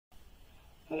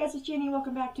Hey guys, it's Jenny.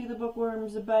 Welcome back to the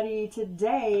Bookworms Buddy.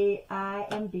 Today I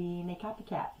am being a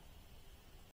copycat.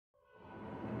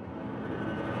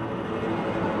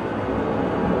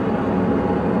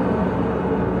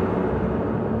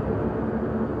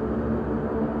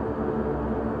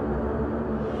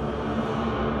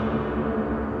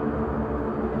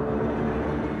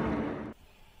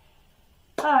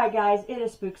 Alright guys, it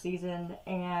is spook season,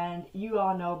 and you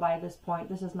all know by this point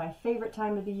this is my favorite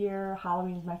time of the year.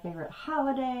 Halloween is my favorite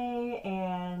holiday,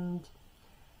 and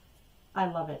I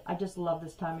love it. I just love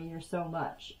this time of year so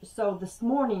much. So this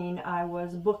morning I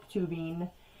was booktubing,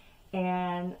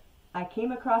 and I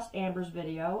came across Amber's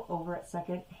video over at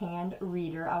Secondhand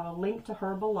Reader. I will link to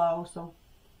her below, so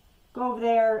go over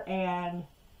there and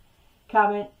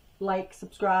comment, like,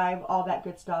 subscribe, all that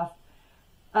good stuff.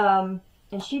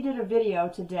 And she did a video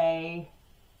today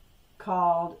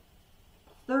called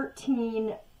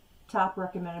 13 Top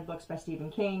Recommended Books by Stephen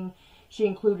King. She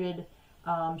included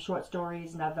short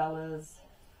stories, novellas,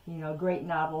 great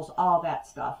novels, all that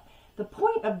stuff. The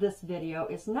point of this video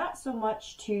is not so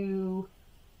much to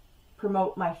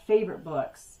promote my favorite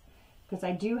books, because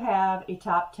I do have a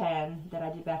top 10 that I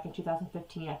did back in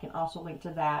 2015. I can also link to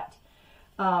that.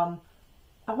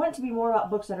 I want it to be more about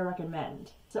books that I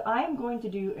recommend. So I am going to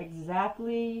do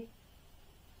exactly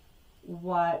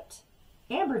what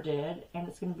Amber did, and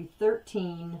it's going to be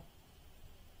 13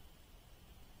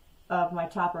 of my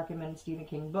top recommended Stephen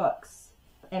King books.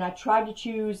 And I tried to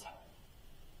choose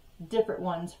different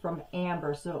ones from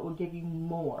Amber so it will give you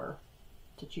more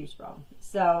to choose from.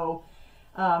 So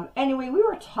anyway, we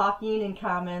were talking in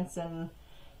comments and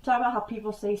talking about how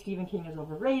people say Stephen King is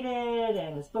overrated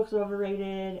and his books are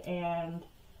overrated, and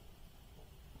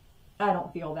I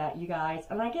don't feel that, you guys.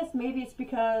 And I guess maybe it's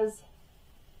because,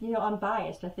 I'm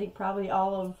biased. I think probably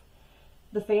all of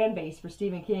the fan base for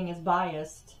Stephen King is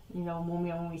biased,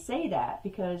 when we say that,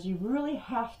 because you really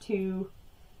have to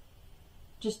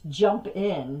just jump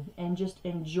in and just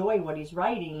enjoy what he's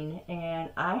writing. And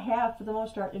I have, for the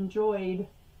most part, enjoyed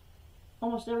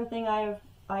almost everything I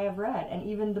have read, and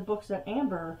even the books that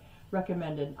Amber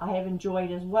recommended I have enjoyed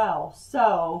as well.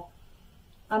 So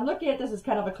I'm looking at this as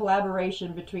kind of a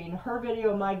collaboration between her video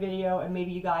and my video, and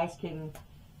maybe you guys can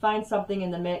find something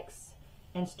in the mix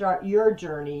and start your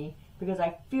journey, because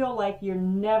I feel like you're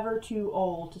never too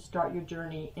old to start your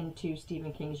journey into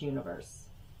Stephen King's universe,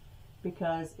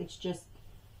 because it's just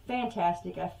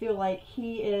fantastic. I feel like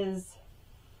he is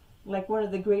like one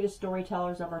of the greatest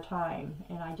storytellers of our time,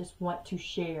 and I just want to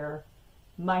share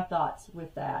my thoughts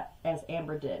with that as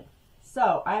Amber did.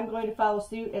 So I'm going to follow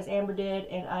suit as Amber did,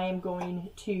 and I am going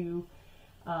to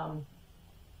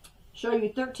show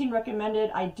you 13 recommended.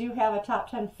 I do have a top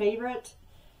 10 favorite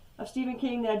of Stephen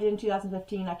King that I did in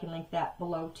 2015. I can link that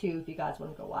below too if you guys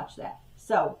want to go watch that.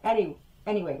 So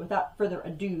anyway, without further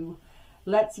ado,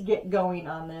 let's get going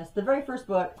on this. The very first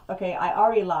book, okay, I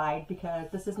already lied, because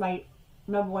this is my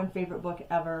 #1 favorite book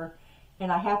ever,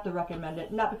 and I have to recommend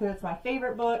it. Not because it's my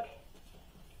favorite book,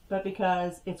 but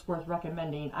because it's worth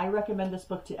recommending. I recommend this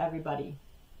book to everybody.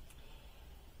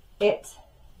 It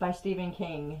by Stephen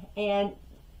King. And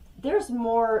there's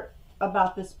more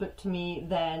about this book to me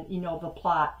than, the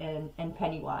plot and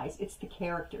Pennywise. It's the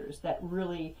characters that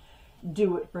really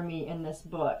do it for me in this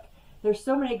book. There's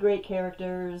so many great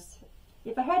characters.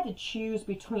 If I had to choose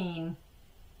between,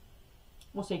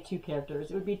 we'll say 2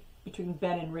 characters, it would be between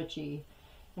Ben and Richie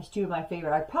as 2 of my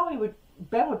favorite.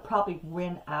 Ben would probably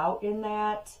win out in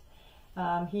that.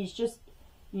 He's just,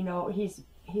 he's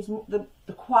the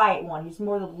quiet one. He's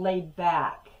more the laid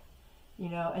back,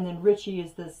 and then Richie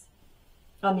is this,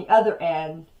 on the other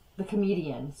end, the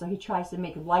comedian. So he tries to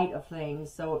make light of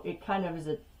things. So it kind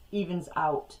of evens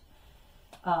out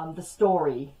the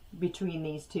story between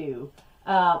these 2,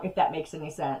 if that makes any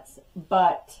sense.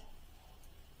 But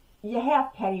you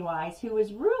have Pennywise, who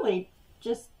is really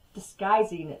just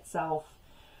disguising itself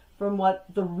from what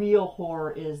the real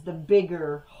horror is, the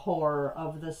bigger horror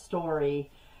of the story.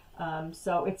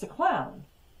 So it's a clown,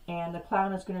 and the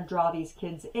clown is going to draw these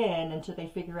kids in until they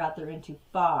figure out they're in too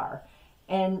far.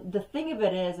 And the thing of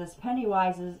it is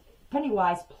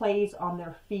Pennywise plays on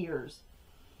their fears,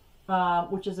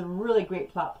 which is a really great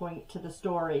plot point to the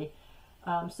story.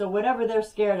 So whatever they're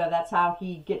scared of, that's how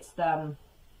he gets them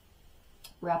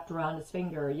wrapped around his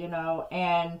finger,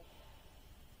 and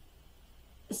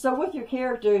so with your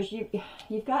characters,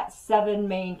 you've got 7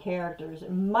 main characters.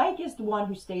 Mike is the one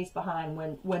who stays behind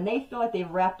when they feel like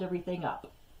they've wrapped everything up.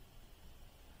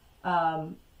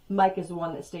 Mike is the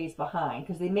one that stays behind,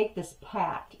 because they make this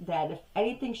pact that if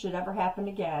anything should ever happen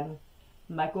again,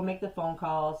 Mike will make the phone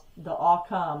calls, they'll all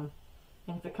come,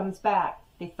 and if it comes back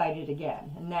they fight it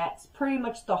again. And that's pretty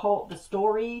much the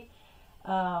story.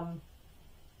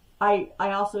 I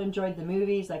also enjoyed the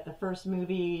movies, like the first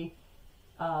movie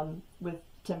with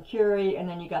Tim Curry, and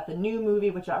then you got the new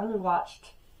movie, which I only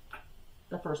watched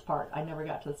the first part. I never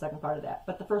got to the second part of that,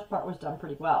 but the first part was done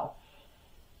pretty well.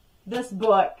 This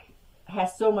book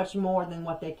has so much more than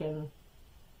what they can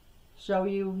show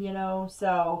you, you know,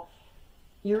 so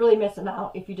you're really missing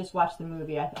out if you just watch the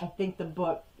movie. I think the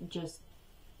book just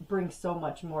brings so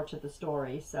much more to the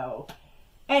story. So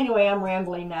anyway, I'm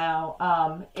rambling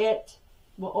now. It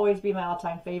will always be my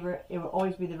all-time favorite. It will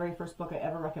always be the very first book I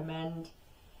ever recommend.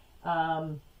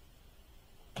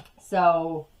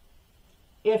 So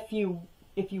if you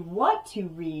want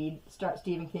to start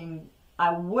Stephen King,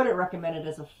 I wouldn't recommend it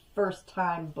as a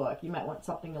first-time book. You might want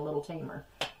something a little tamer.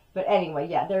 But anyway,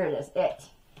 yeah, there it is. It.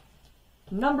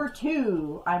 Number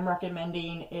 2 I'm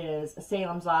recommending is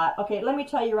Salem's Lot. Okay, let me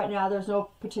tell you right now, there's no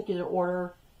particular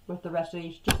order with the rest of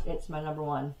these. Just it's my number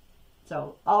 1.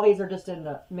 So all these are just in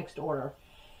the mixed order.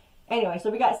 Anyway, so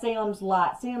we got Salem's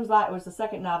Lot. Salem's Lot was the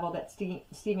second novel that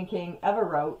Stephen King ever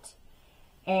wrote.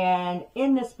 And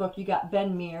in this book, you got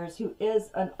Ben Mears, who is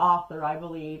an author, I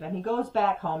believe. And he goes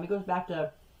back home. He goes back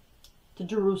to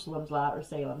Jerusalem's Lot or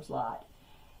Salem's Lot.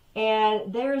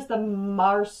 And there's the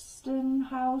Marston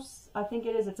house, I think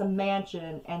it is. It's a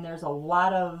mansion, and there's a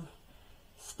lot of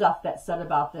stuff that's said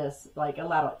about this, like a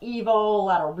lot of evil, a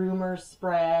lot of rumors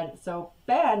spread. So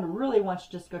Ben really wants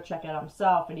to just go check it out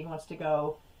himself, and he wants to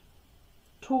go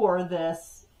tour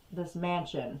this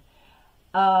mansion.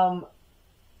 And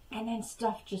then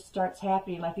stuff just starts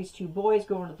happening, like these 2 boys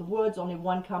go into the woods, only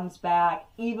one comes back.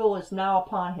 Evil is now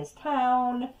upon his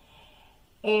town.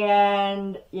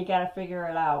 And you got to figure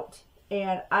it out.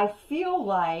 And I feel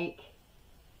like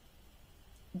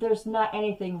there's not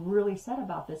anything really said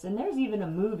about this. And there's even a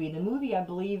movie. The movie, I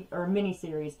believe, or a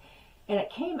miniseries. And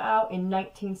it came out in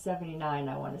 1979,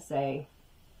 I want to say.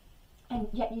 And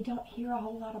yet you don't hear a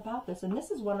whole lot about this. And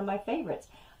this is one of my favorites.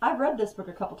 I've read this book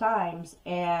a couple times.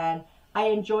 And I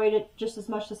enjoyed it just as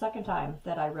much the second time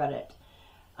that I read it.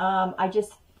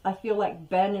 I feel like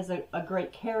Ben is a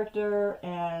great character,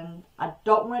 and I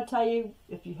don't want to tell you,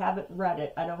 if you haven't read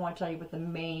it, I don't want to tell you what the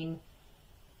main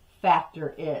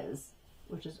factor is,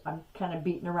 which is, I'm kind of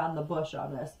beating around the bush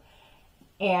on this.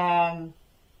 And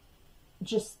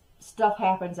just stuff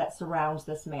happens that surrounds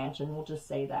this mansion, we'll just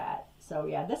say that. So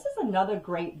yeah, this is another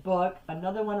great book,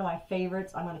 another one of my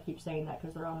favorites. I'm going to keep saying that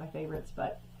because they're all my favorites,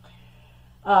 but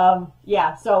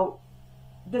yeah, so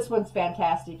this one's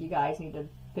fantastic. You guys need to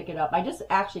pick it up. I just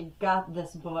actually got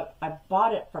this book. I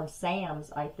bought it from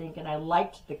Sam's, I think, and I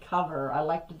liked the cover. I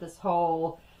liked this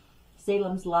whole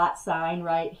Salem's Lot sign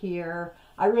right here.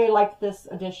 I really liked this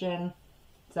edition,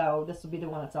 so this will be the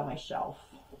one that's on my shelf.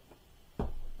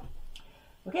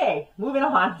 Okay, moving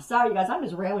on. Sorry, you guys, I'm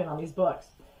just railing on these books.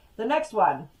 The next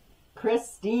one,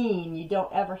 Christine. You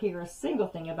don't ever hear a single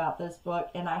thing about this book,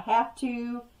 and I have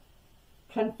to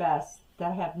confess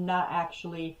that I have not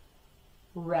actually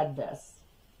read this.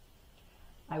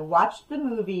 I watched the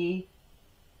movie.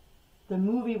 The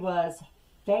movie was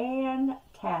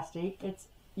fantastic.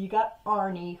 You got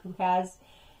Arnie, who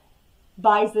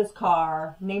buys this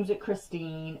car, names it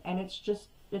Christine, and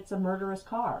it's a murderous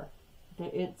car.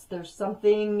 There's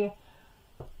something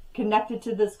connected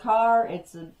to this car.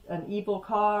 It's an evil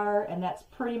car, and that's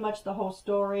pretty much the whole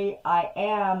story. I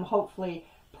am hopefully,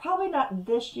 probably not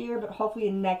this year, but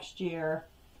hopefully next year,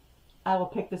 I will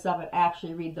pick this up and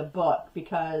actually read the book,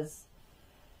 because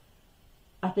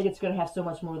I think it's going to have so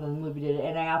much more than the movie did,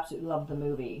 and I absolutely love the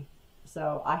movie.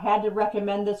 So I had to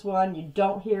recommend this one. You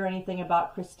don't hear anything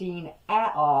about Christine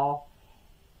at all,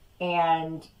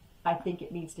 and I think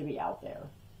it needs to be out there.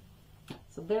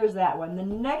 So there's that one. The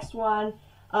next one,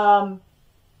 Amber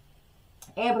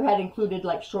had included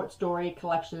like short story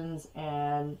collections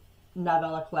and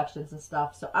novella collections and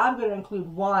stuff. So I'm going to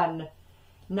include one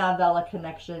novella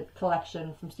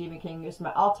collection from Stephen King. It's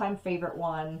my all-time favorite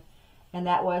one, and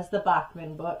that was the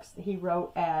Bachman books. He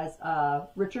wrote as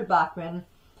Richard Bachman.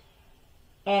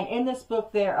 And in this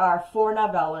book there are 4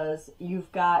 novellas.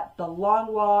 You've got The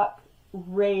Long Walk,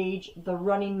 Rage, The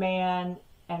Running Man,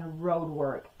 and Road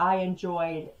Work. I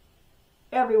enjoyed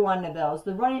every one of those.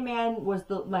 The Running Man was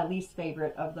my least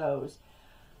favorite of those.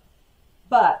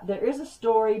 But there is a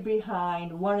story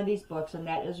behind one of these books, and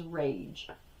that is Rage.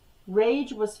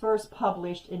 Rage was first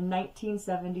published in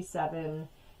 1977.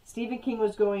 Stephen King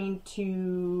was going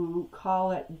to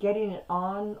call it Getting It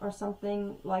On or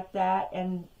something like that,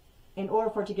 and in order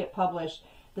for it to get published,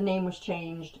 the name was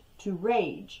changed to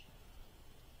Rage.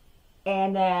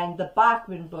 And then the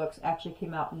Bachman books actually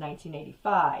came out in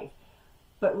 1985.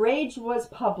 But Rage was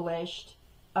published,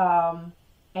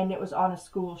 and it was on a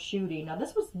school shooting. Now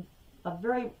this was a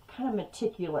very kind of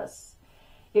meticulous.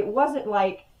 It wasn't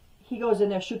like he goes in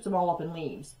there, shoots them all up and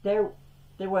leaves. There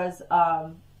was,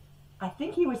 I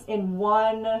think he was in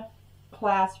one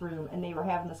classroom and they were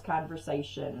having this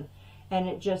conversation, and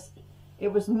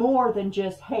it was more than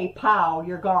just, hey, pow,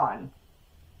 you're gone.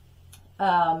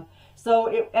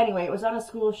 Anyway, it was on a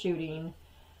school shooting.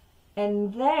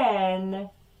 And then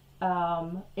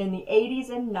in the 80s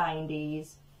and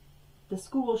 90s, the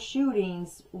school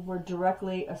shootings were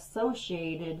directly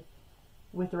associated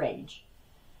with rage.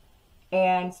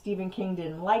 And Stephen King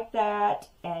didn't like that,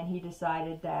 and he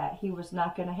decided that he was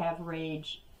not going to have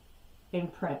rage in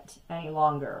print any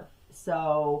longer.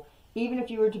 So even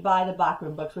if you were to buy the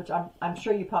Bookworm books, which I'm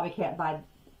sure you probably can't buy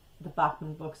the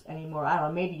Bookworm books anymore. I don't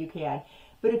know, maybe you can.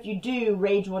 But if you do,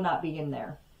 rage will not be in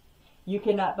there. You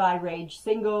cannot buy rage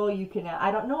single. You cannot.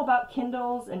 I don't know about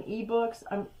Kindles and ebooks.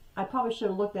 I probably should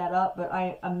have looked that up, but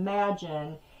I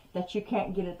imagine that you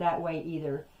can't get it that way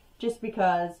either. Just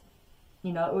because,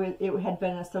 you know, it had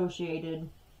been associated,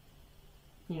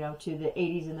 you know, to the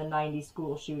 80s and the 90s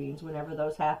school shootings, whenever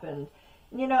those happened.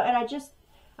 You know, and I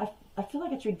feel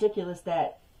like it's ridiculous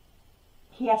that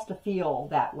he has to feel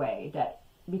that way, that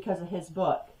because of his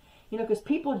book. You know, because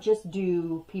people just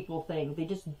do people things.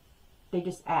 They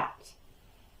just act.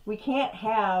 We can't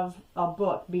have a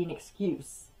book be an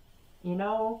excuse, you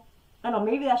know? I don't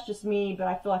know, maybe that's just me, but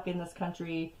I feel like in this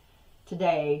country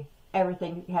today,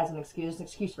 everything has an excuse. There's an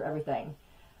excuse for everything.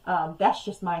 That's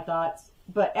just my thoughts.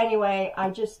 But anyway,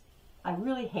 I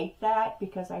really hate that,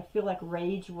 because I feel like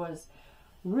Rage was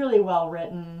really well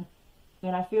written,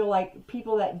 and I feel like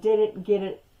people that didn't get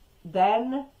it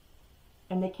then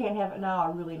and they can't have it now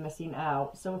are really missing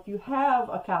out. So if you have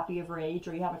a copy of Rage,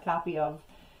 or you have a copy of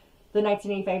the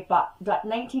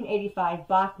 1985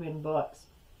 Bookworm books,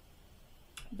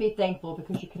 be thankful,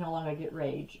 because you can no longer get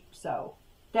Rage. So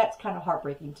that's kind of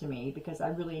heartbreaking to me, because I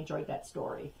really enjoyed that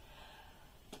story.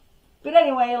 But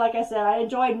anyway, like I said, I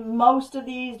enjoyed most of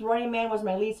these. Running Man was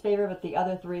my least favorite, but the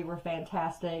other three were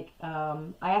fantastic.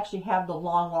 I actually have the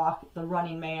Long Walk, the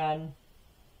Running Man,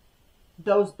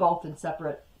 those both in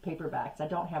separate paperbacks. I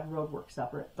don't have Roadwork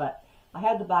separate, but I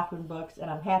have the Bookworm books, and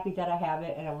I'm happy that I have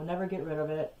it, and I will never get rid of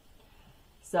it.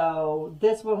 So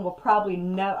this one will probably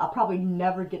I'll probably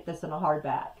never get this in a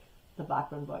hardback, the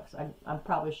Bookworm books. I'm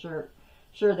probably sure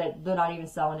that they're not even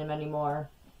selling them anymore.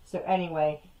 So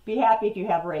anyway, be happy if you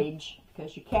have Rage,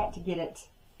 because you can't get it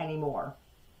anymore.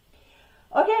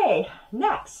 Okay,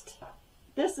 next.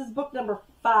 This is book number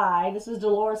 5. This is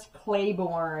Dolores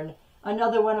Claiborne.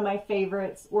 Another one of my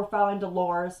favorites. We're following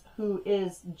Dolores, who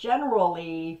is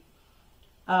generally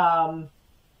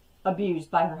abused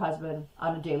by her husband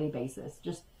on a daily basis.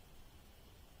 Just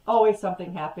always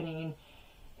something happening.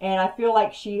 And I feel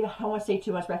like I don't want to say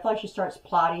too much, but I feel like she starts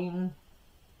plotting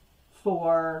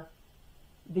for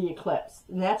the eclipse.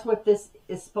 And that's what this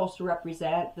is supposed to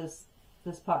represent, this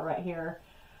part right here.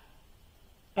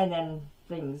 And then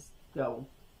things go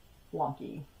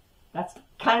wonky. That's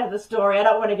kind of the story. I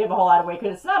don't want to give a whole lot away,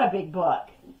 because it's not a big book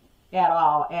at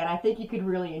all. And I think you could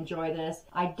really enjoy this.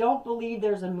 I don't believe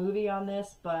there's a movie on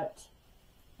this, but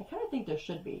I kind of think there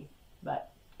should be.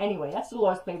 But anyway, that's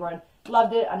Dolores Claiborne.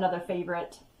 Loved it. Another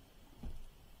favorite.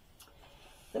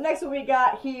 The next one we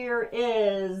got here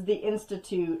is The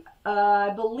Institute. I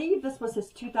believe this was his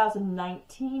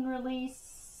 2019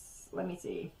 release. Let me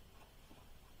see.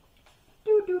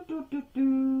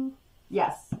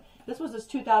 Yes, this was his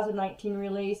 2019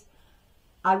 release.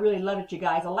 I really love it, you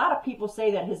guys. A lot of people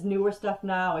say that his newer stuff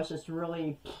now is just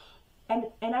really... And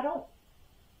I don't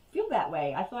feel that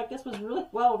way. I feel like this was really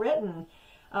well written.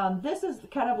 This is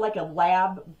kind of like a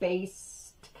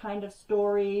lab-based kind of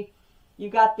story. You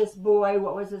got this boy,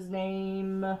 what was his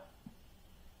name?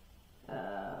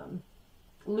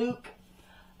 Luke.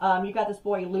 You got this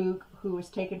boy, Luke, who was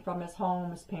taken from his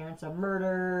home. His parents are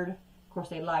murdered. Of course,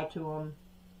 they lie to him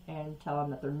and tell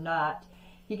him that they're not.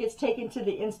 He gets taken to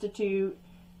the Institute,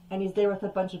 and he's there with a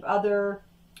bunch of other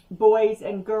boys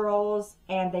and girls,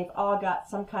 and they've all got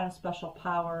some kind of special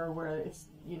power where it's,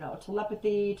 you know,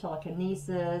 telepathy,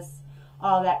 telekinesis,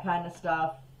 all that kind of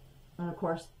stuff. And of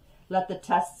course, let the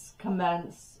tests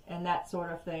commence and that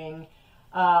sort of thing.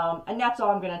 And that's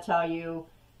all I'm going to tell you.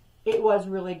 It was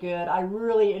really good. I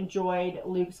really enjoyed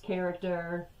Luke's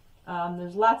character.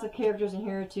 There's lots of characters in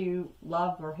here to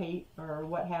love or hate or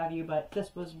what have you, but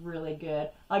this was really good.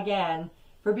 Again,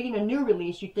 for being a new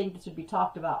release, you'd think this would be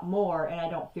talked about more, and I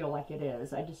don't feel like it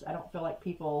is. I don't feel like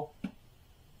people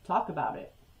talk about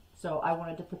it. So I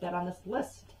wanted to put that on this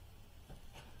list.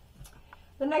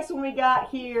 The next one we got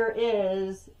here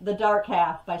is The Dark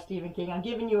Half by Stephen King. I'm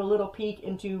giving you a little peek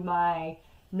into my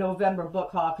November book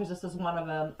haul because this is one of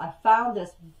them. I found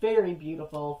this very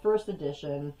beautiful first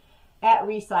edition at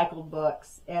Recycled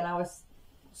Books, and I was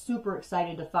super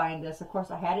excited to find this. Of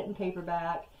course, I had it in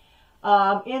paperback.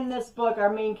 In this book,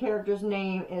 our main character's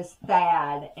name is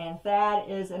Thad, and Thad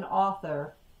is an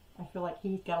author. I feel like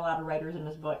he's got a lot of writers in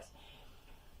his books.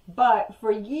 But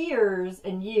for years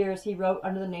and years, he wrote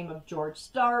under the name of George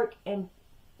Stark, and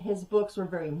his books were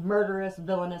very murderous,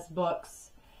 villainous books,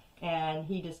 and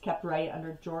he just kept writing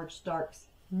under George Stark's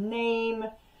name.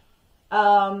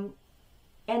 And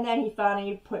then he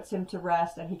finally puts him to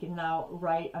rest, and he can now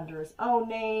write under his own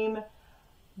name.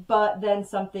 But then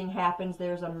something happens.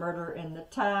 There's a murder in the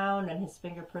town, and his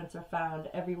fingerprints are found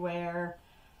everywhere,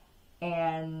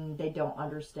 and they don't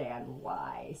understand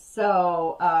why.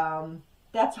 So,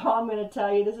 that's all I'm going to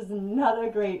tell you. This is another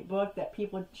great book that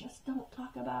people just don't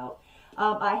talk about.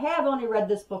 I have only read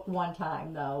this book one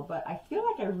time, though, but I feel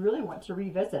like I really want to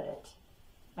revisit it.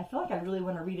 I feel like I really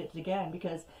want to read it again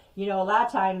because, you know, a lot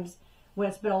of times when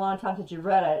it's been a long time since you've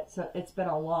read it, so it's been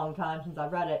a long time since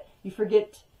I've read it, you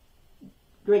forget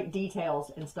great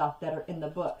details and stuff that are in the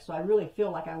book. So I really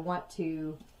feel like I want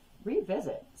to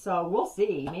revisit. So we'll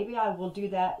see. Maybe I will do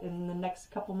that in the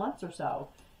next couple months or so.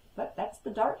 But that's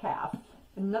The Dark Half.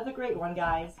 Another great one,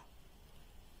 guys.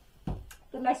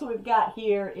 The next one we've got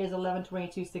here is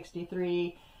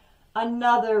 11/22/63.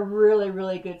 Another really,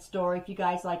 really good story. If you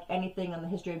guys like anything on the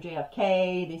history of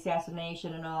JFK, the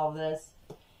assassination and all of this,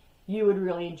 you would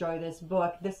really enjoy this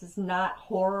book. This is not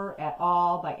horror at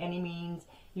all by any means.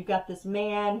 You've got this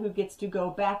man who gets to go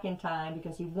back in time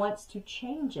because he wants to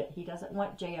change it. He doesn't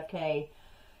want JFK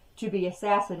to be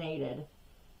assassinated.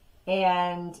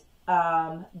 And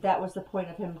that was the point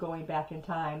of him going back in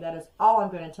time. That is all I'm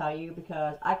going to tell you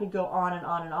because I could go on and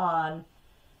on and on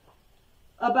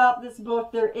about this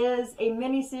book. There is a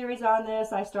mini-series on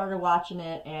this. I started watching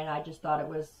it and I just thought it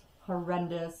was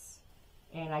horrendous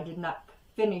and I did not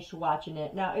finish watching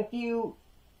it. Now, if you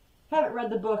haven't read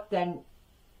the book, then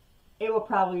it will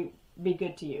probably be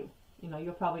good to you. You know,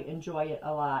 you'll probably enjoy it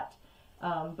a lot.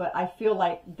 But I feel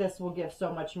like this will give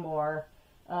so much more.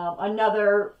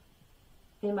 Another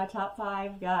in my top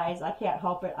 5, guys, I can't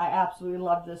help it. I absolutely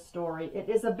love this story. It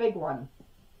is a big one.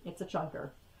 It's a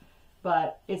chunker.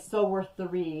 But it's so worth the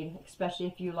read, especially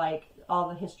if you like all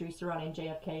the history surrounding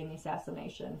JFK and the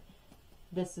assassination.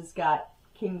 This has got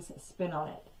King's spin on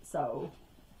it. So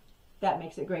that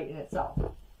makes it great in itself.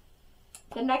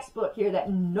 The next book here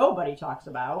that nobody talks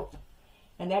about,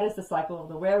 and that is The Cycle of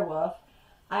the Werewolf.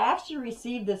 I actually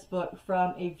received this book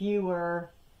from a viewer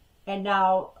and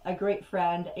now a great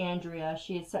friend, Andrea.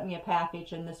 She had sent me a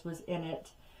package and this was in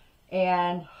it.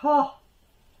 And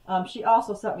she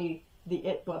also sent me the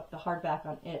It book, the hardback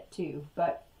on It too.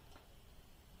 But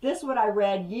this one I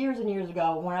read years and years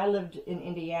ago when I lived in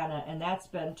Indiana, and that's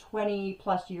been 20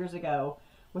 plus years ago,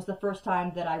 was the first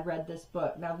time that I read this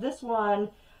book. Now this one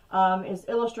is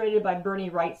illustrated by Bernie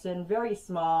Wrightson, very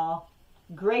small,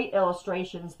 great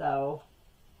illustrations though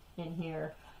in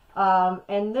here.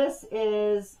 And this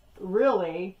is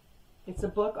really, it's a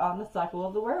book on the cycle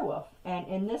of the werewolf. And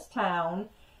in this town,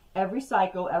 every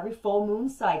cycle, every full moon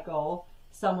cycle,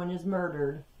 someone is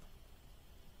murdered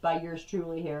by yours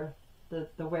truly here,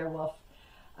 the werewolf.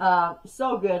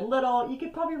 So good. Little, you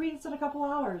could probably read this in a couple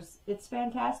hours. It's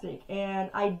fantastic.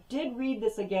 And I did read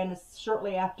this again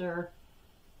shortly after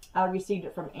I received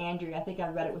it from Andrea. I think I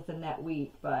read it within that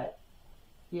week. But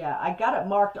yeah, I got it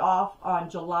marked off on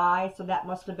July, so that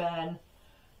must have been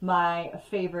my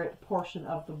favorite portion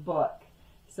of the book.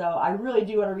 So I really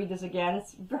do want to read this again.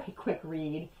 It's a very quick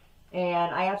read,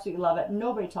 and I absolutely love it.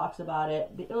 Nobody talks about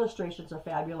it. The illustrations are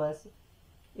fabulous.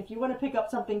 If you want to pick up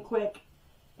something quick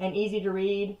and easy to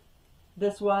read,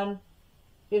 this one,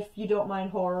 if you don't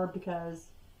mind horror, because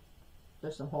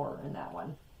there's some horror in that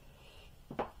one.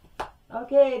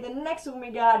 Okay, the next one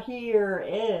we got here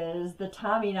is The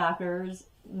Tommyknockers.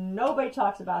 Nobody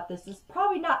talks about this. This is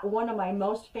probably not one of my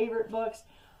most favorite books,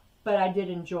 but I did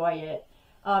enjoy it.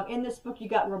 In this book, you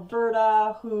got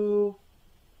Roberta, who,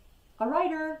 a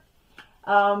writer.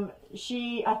 I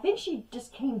think she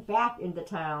just came back into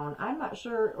town. I'm not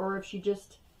sure, or if she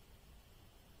just,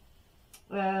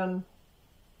 no,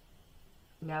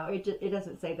 it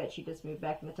doesn't say that she just moved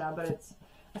back into town, but it's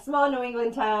a small New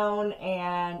England town,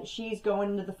 and she's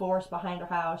going into the forest behind her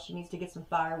house. She needs to get some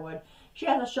firewood. She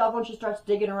has a shovel, and she starts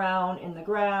digging around in the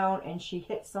ground, and she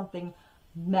hits something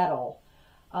metal.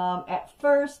 At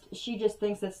first, she just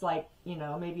thinks it's like, you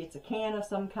know, maybe it's a can of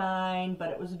some kind, but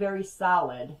it was very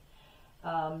solid.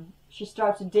 she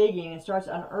starts digging and starts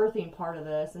unearthing part of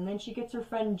this, and then she gets her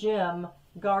friend Jim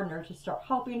Gardner to start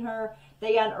helping her.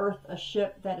 They unearth a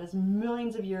ship that is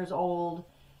millions of years old,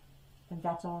 and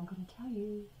that's all I'm going to tell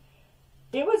you.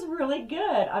 It was really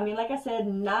good. I mean, like I said,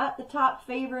 not the top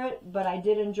favorite, but I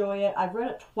did enjoy it. I've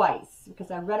read it twice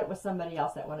because I read it with somebody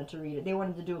else that wanted to read it. They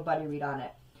wanted to do a buddy read on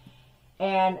it.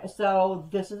 And so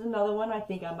this is another one I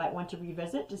think I might want to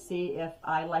revisit to see if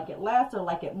I like it less or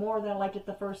like it more than I liked it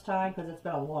the first time, because it's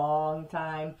been a long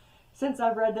time since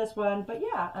I've read this one. But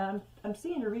yeah, I'm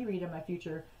seeing a reread in my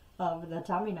future of the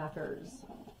Tommyknockers.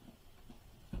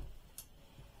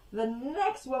 The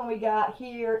next one we got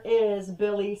here is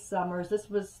Billy Summers. This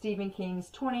was Stephen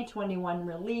King's 2021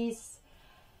 release.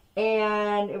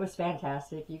 And it was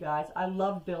fantastic, you guys. I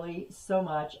love Billy so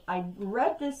much. I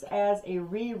read this as a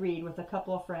reread with a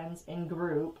couple of friends in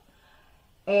group.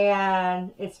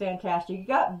 And it's fantastic. You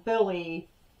got Billy,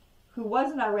 who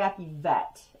was an Iraqi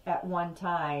vet at one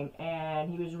time. And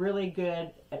he was really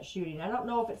good at shooting. I don't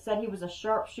know if it said he was a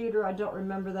sharpshooter. I don't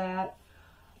remember that.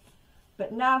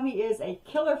 But now he is a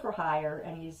killer for hire.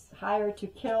 And he's hired to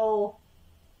kill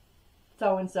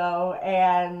so-and-so.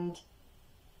 And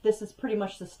this is pretty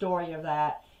much the story of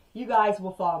that. You guys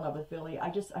will fall in love with Billy.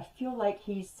 I feel like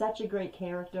he's such a great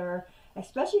character,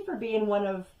 especially for being one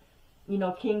of, you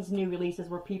know, King's new releases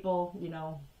where people, you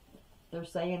know, they're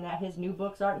saying that his new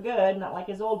books aren't good, not like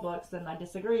his old books, and I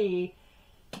disagree.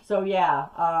 So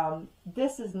yeah,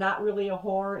 this is not really a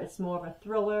horror. It's more of a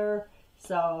thriller.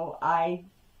 So I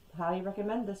highly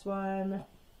recommend this one.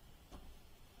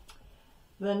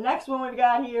 The next one we've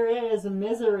got here is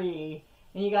Misery.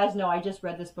 And you guys know I just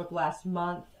read this book last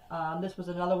month. This was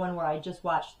another one where I just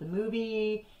watched the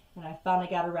movie and I finally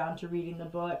got around to reading the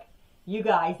book. You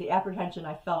guys, the apprehension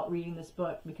I felt reading this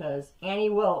book, because Annie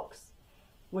Wilkes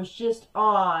was just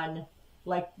on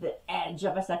like the edge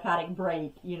of a psychotic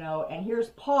break, you know. And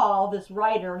here's Paul, this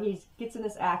writer. He gets in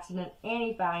this accident.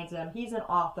 Annie finds him. He's an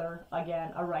author,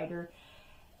 again, a writer.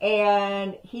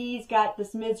 And he's got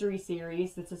this Misery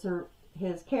series. This is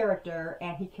his character,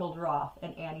 and he killed her off.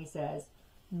 And Annie says,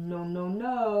 no, no,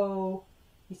 no.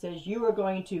 He says, you are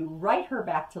going to write her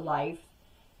back to life.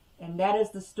 And that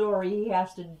is the story. He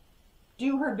has to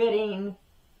do her bidding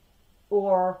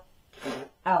or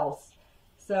else.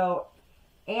 So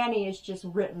Annie is just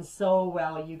written so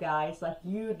well, you guys. Like,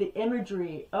 the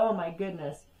imagery, oh my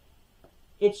goodness.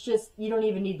 It's just, you don't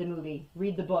even need the movie.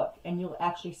 Read the book and you'll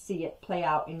actually see it play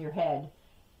out in your head.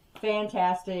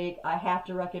 Fantastic. I have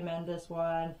to recommend this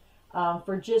one.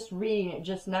 For just reading it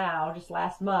just now, just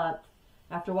last month,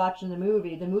 after watching the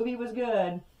movie. The movie was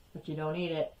good, but you don't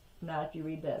need it. Not if you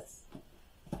read this.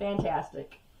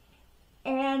 Fantastic.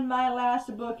 And my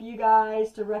last book, you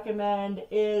guys, to recommend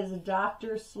is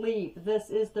Dr. Sleep. This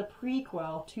is the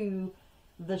prequel to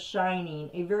The Shining.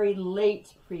 A very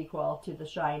late prequel to The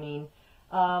Shining.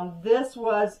 This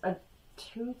was a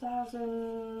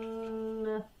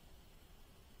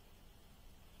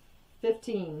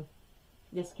 2015.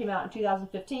 This came out in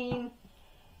 2015,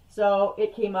 so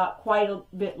it came out quite a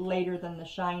bit later than The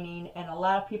Shining, and a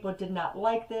lot of people did not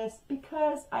like this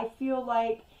because I feel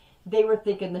like they were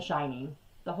thinking The Shining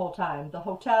the whole time. The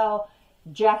hotel,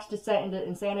 Jack's descent into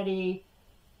insanity.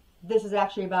 This is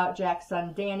actually about Jack's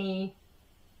son, Danny.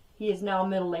 He is now a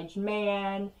middle-aged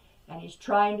man, and he's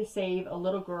trying to save a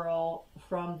little girl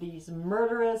from these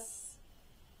murderous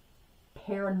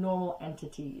paranormal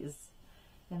entities.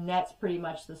 And that's pretty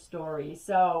much the story.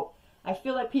 So I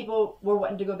feel like people were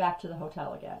wanting to go back to the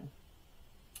hotel again.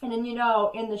 And then, you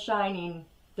know, in The Shining,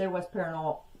 there was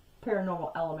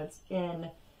paranormal elements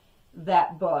in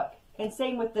that book. And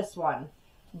same with this one.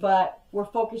 But we're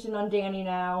focusing on Danny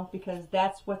now because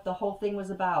that's what the whole thing was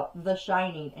about. The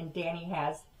Shining. And Danny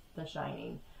has The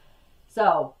Shining.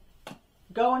 So,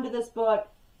 go into this book.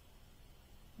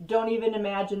 Don't even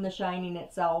imagine The Shining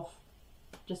itself.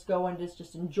 Just go and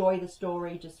just enjoy the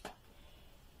story. Just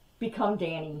become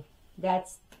Danny.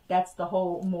 That's the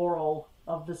whole moral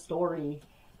of the story.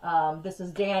 This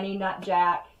is Danny, not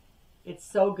Jack. It's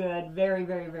so good. Very,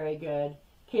 very, very good.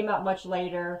 Came out much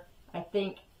later. I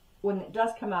think when it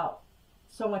does come out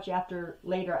so much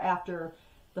later after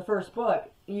the first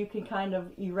book, you can kind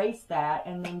of erase that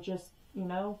and then just, you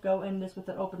know, go in this with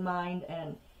an open mind.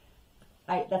 And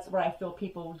that's where I feel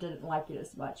people didn't like it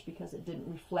as much, because it didn't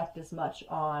reflect as much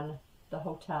on the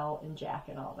hotel and Jack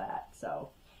and all that.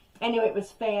 So anyway, it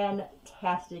was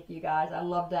fantastic, you guys. I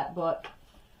love that book.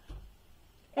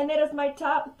 And that is my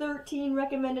top 13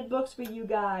 recommended books for you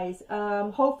guys.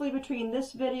 Hopefully between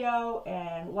this video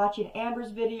and watching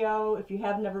Amber's video, if you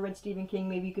have never read Stephen King,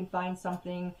 maybe you can find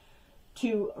something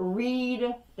to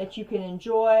read that you can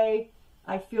enjoy.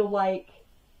 I feel like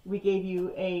we gave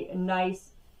you a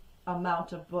nice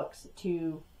amount of books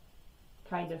to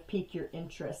kind of pique your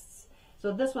interests.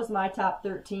 So this was my top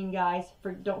 13, guys.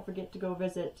 Don't forget to go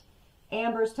visit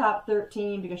Amber's top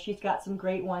 13 because she's got some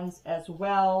great ones as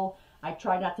well. I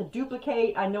tried not to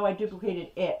duplicate. I know I duplicated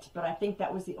it, but I think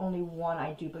that was the only one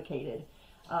I duplicated.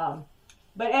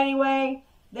 But anyway,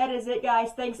 that is it,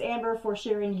 guys. Thanks, Amber, for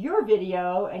sharing your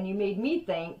video, and you made me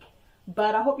think.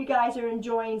 But I hope you guys are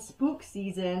enjoying spook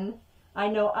season. I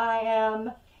know I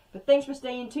am. But thanks for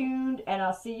staying tuned, and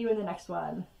I'll see you in the next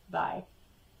one. Bye.